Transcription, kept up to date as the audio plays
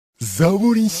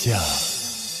ZABURI NSHYA.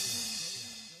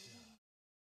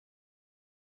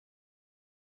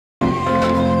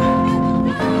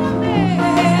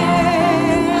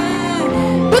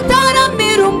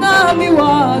 Dutaramira umwami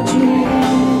wacu,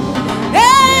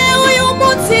 uyu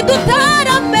munsi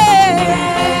dutarame,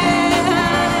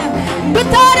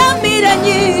 dutaramira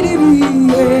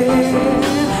nyiribihe,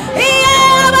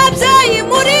 ababyeyi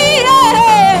murire,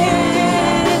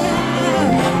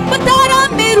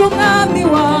 dutaramira umwami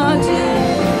wacu,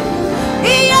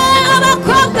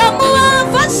 abakobwa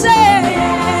mubafashe,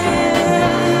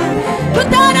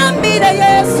 dutaramira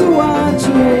Yesu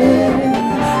wacu.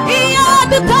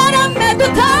 Dutarame,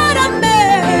 dutarame,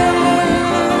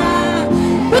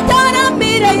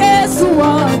 dutaramire Yesu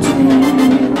wacu.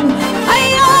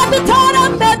 Aya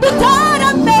dutarame,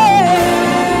 dutarame,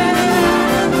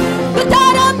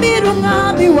 dutaramire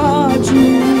umwami wacu.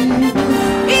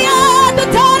 Iya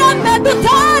dutarame,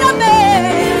 dutarame,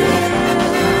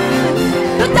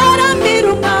 dutaramire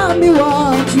umwami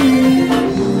wacu.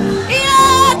 Iya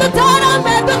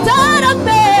dutarame,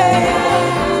 dutarame,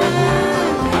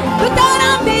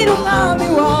 dutaramira umwami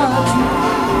wacu.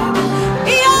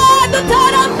 Iya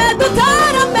dutarame,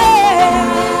 dutarame,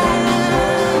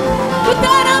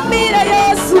 dutaramira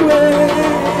Yesu we.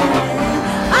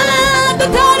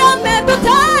 Dutarame,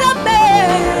 dutarame,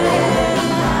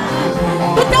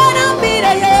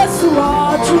 dutaramira Yesu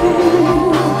wacu.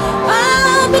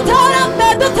 Dutarame,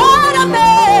 dutarame,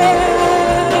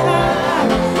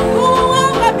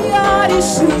 umwami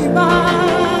arishima.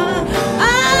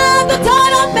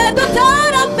 Dutarame,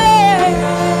 dutarame,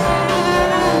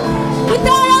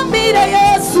 dutaramire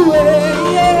Yesu we,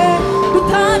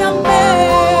 dutarame.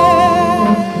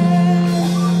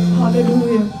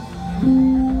 Hallelujah.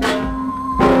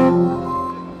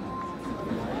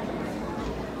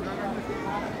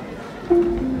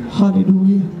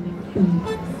 Hallelujah.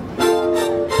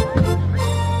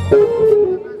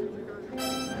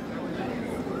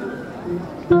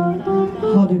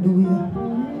 Hallelujah.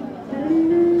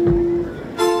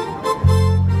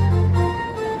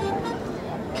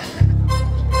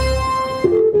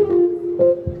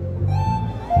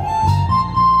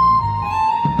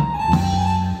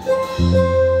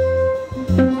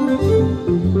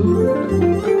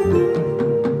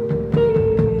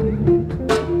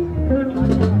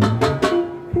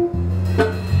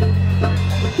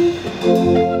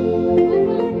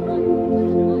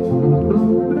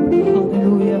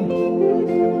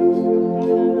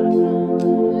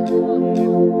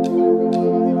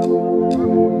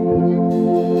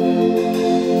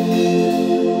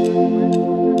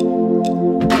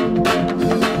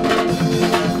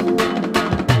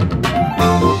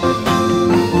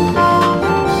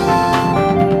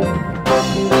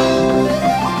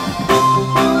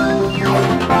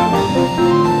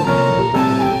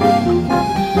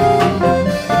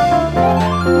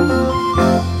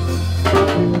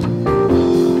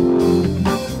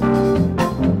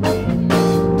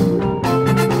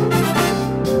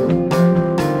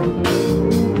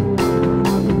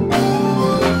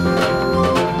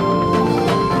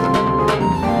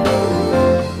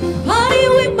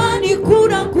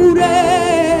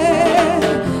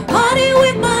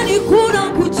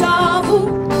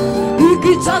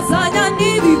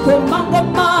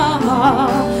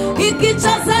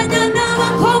 Ikichazanya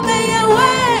n'abakomeye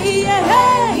we,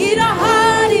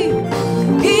 irahari,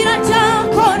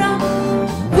 iracyakora,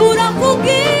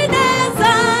 turavuga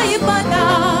ineza Imana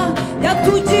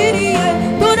yatugiriye,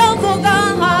 turavuga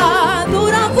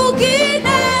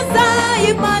ineza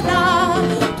Imana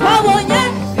twabonye,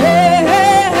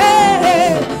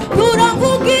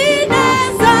 turavuga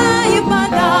ineza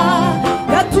Imana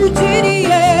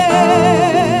yatugiriye.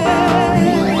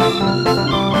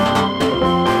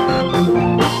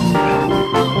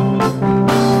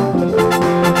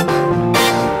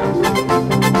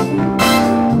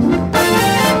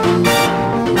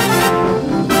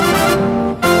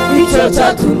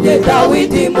 Cyatumye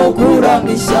Dawidi mukura mu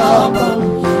ishyamba,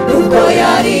 nubwo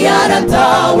yari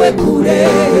yaratawe kure,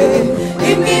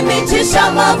 imwimikisha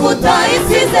amavuta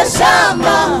isize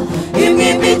shamba,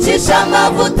 imwimikisha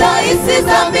amavuta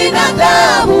isize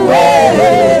Aminadabu we,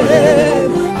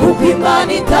 kuko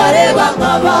Imana itareba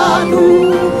nk'abantu.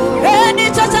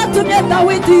 Nicyo cyatumye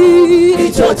Dawidi,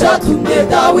 nicyo cyatumye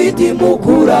Dawidi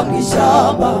mukura mu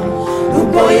ishyamba,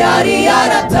 nubwo yari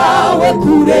yaratawe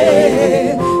kure,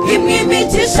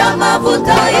 imwimikisha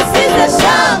amavuta isize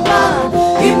shamba,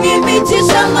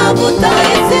 imwimikisha amavuta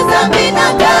isize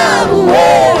Aminadabu we,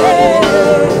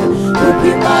 kuko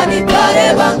Imana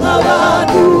itareba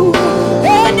nk'abantu.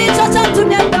 Nicyo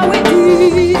cyatumye Dawidi,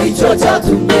 nicyo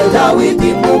cyatumye Dawidi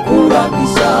mukura mu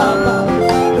ishyamba,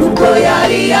 nubwo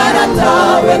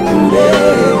yaratawe kure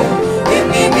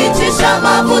imwimicisha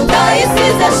amavuta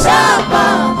isize shamba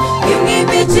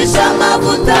imwimicisha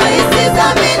amavuta isize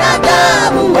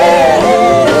Aminadabu we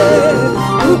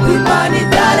kuko Imana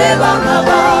itareba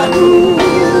nk'abantu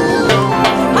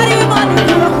ariwe Imana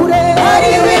ikura kure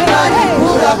ariwe Imana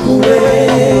ikura kure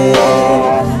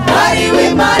ariwe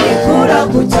Imana ikura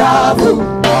ku cyavu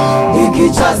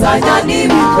ikicazanya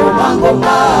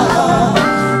n'ibikomangoma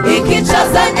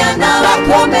ikicazanya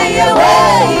n'abakomeye we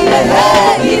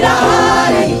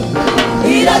irahari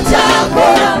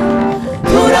iracyakora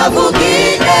turavuga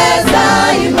ineza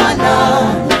Imana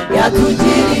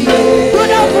yatugiriye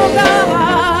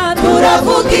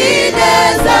turavuga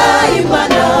ineza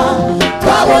Imana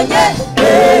twabonye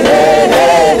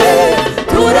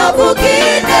turavuga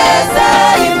ineza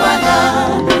Imana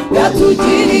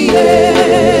yatugiriye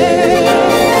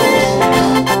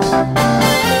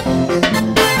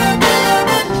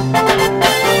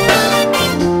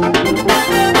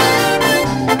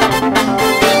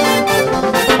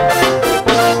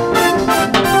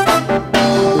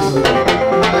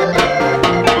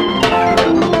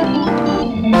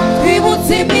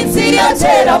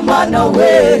kera Mana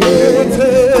we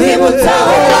kwibutsa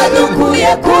aho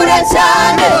wadukuye kure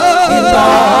cyane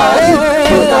imbari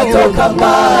tunatoka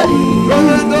mbali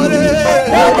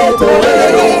none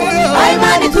dore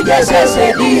Imana itugejeje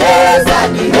ni heza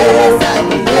ni heza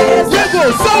ni heza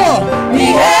ni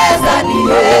heza ni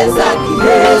heza ni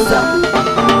heza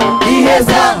ni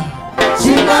heza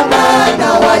shima Mana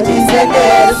wagize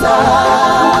neza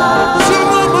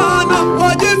Imana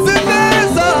wagize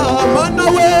neza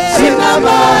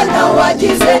Imana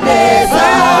wagize neza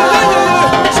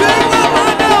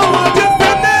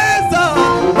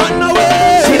Mana we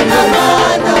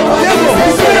Imana wagize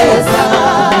neza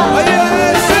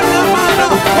Imana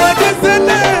wagize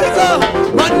neza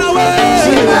Mana we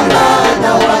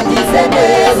Imana wagize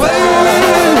neza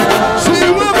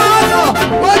Imana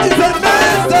wagize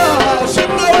neza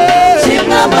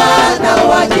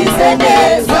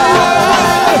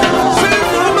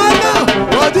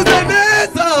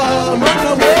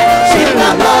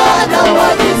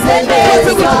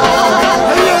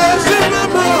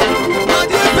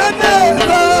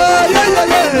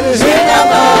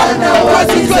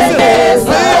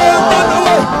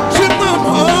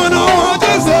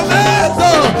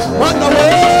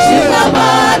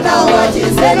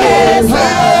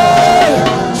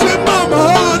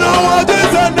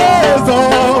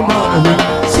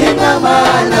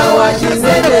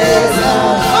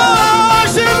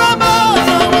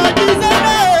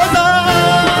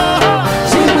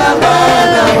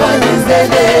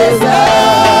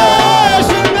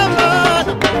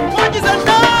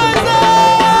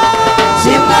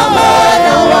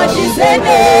Imana wagize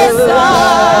neza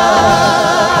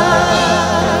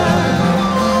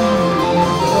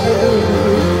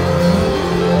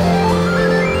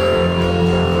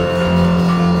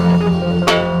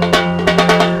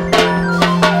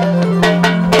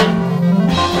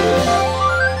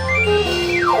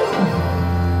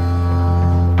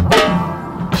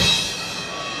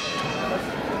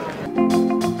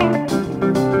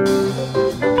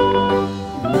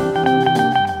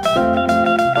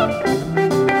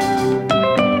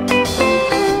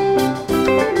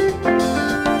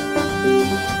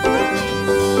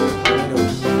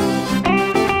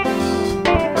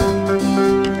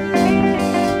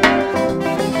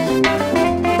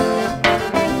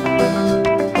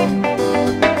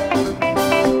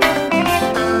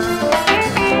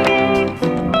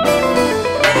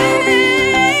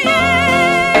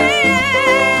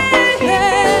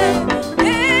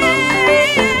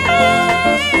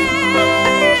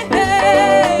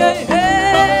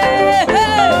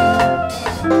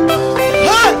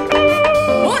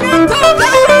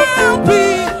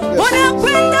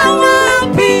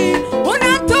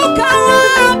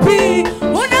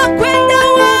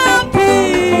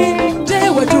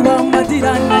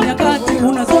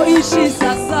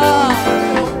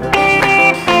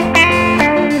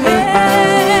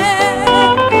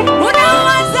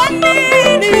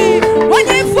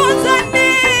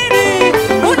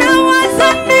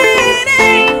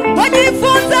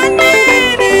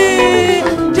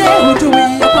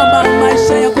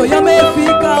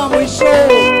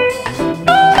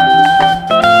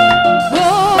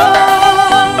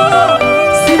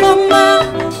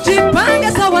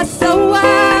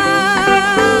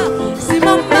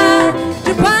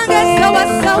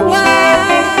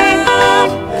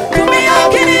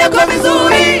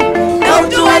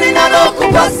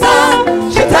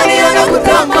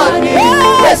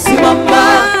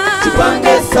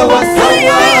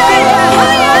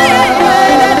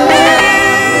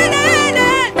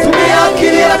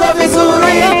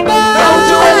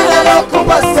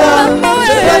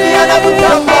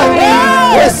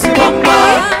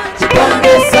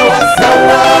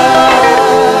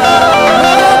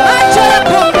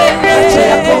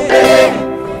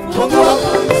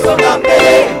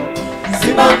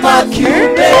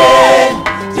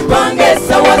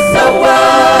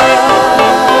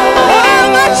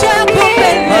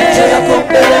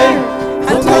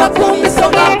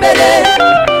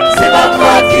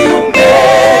simama kiumbe,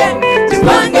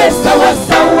 jipange sawa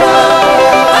sawa.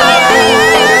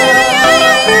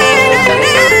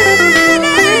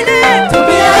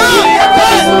 Tumia akili yako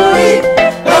vizuri,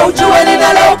 na ujue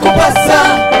linalokupasa.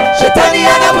 Shetani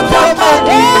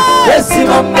anakutamani, wewe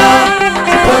simama,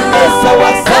 jipange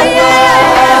sawa sawa.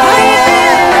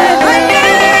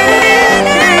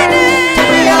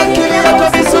 Tumia akili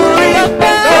yako vizuri,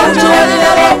 na ujue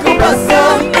linalokupasa.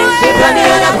 Shetani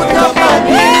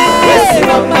anakutamani, wewe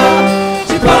simama,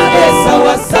 jipange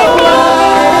sawa sawa.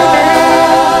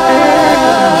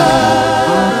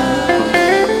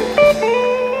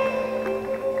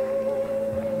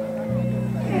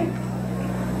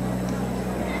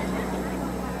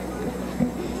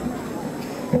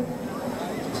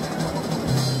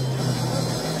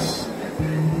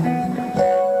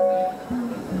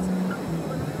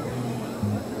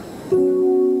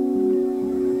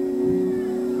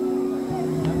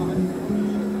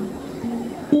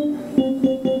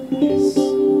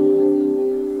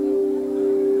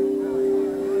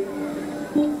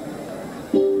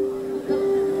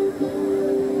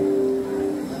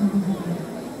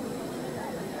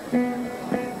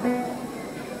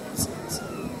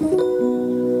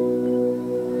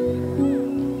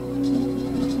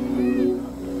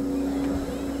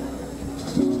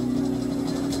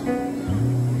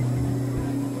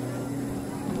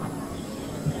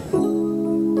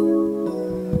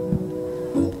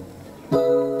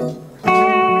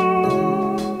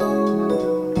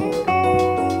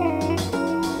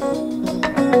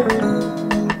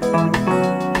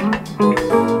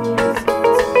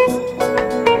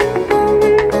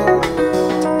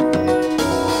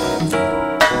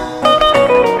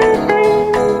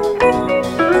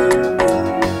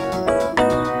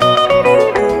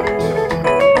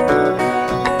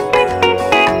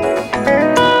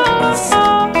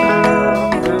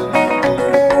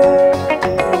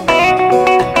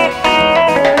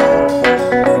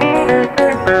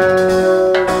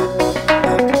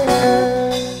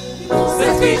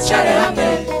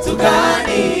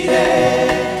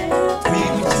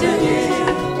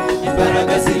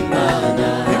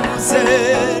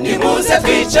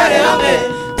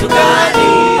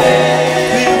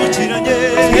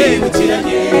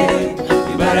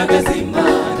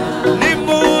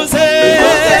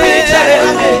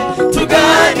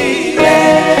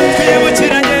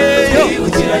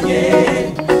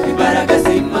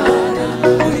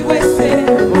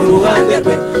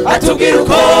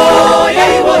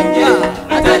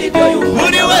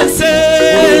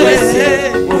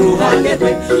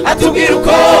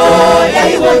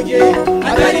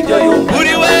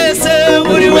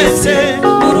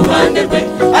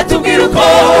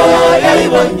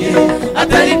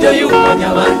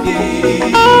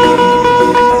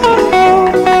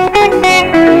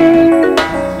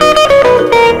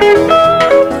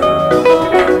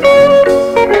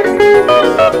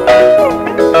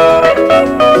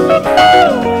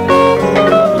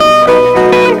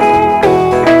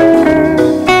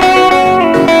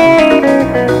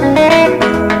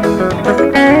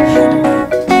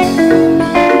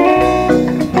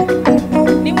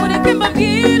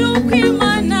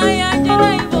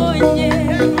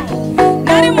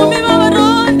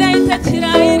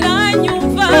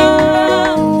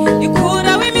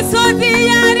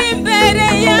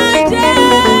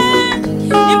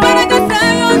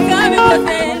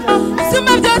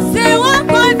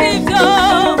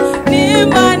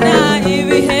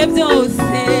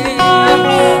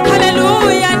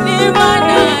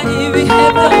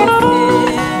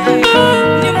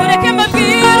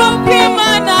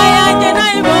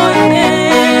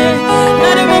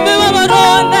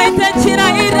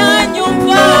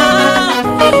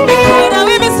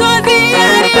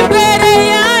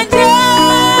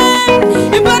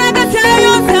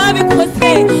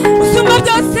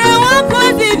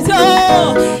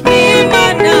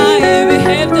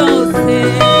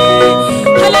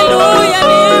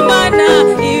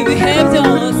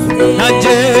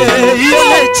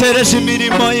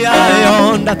 imirimo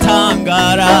yayo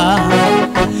ndatangara,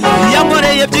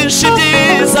 yankoreye byinshi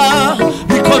byiza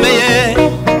bikomeye.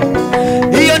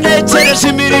 Iyo ntekereje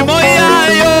imirimo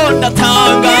yayo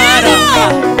ndatangara,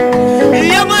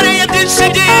 yankoreye byinshi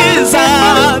byiza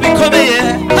bikomeye.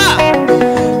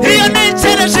 Iyo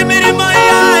ntekereje imirimo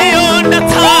yayo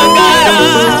ndatangara,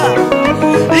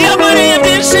 yankoreye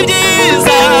byinshi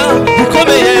byiza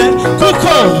bikomeye.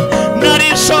 Kuko nari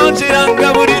nshonje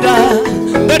irangaburira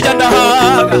ndarya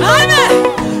ndahaga.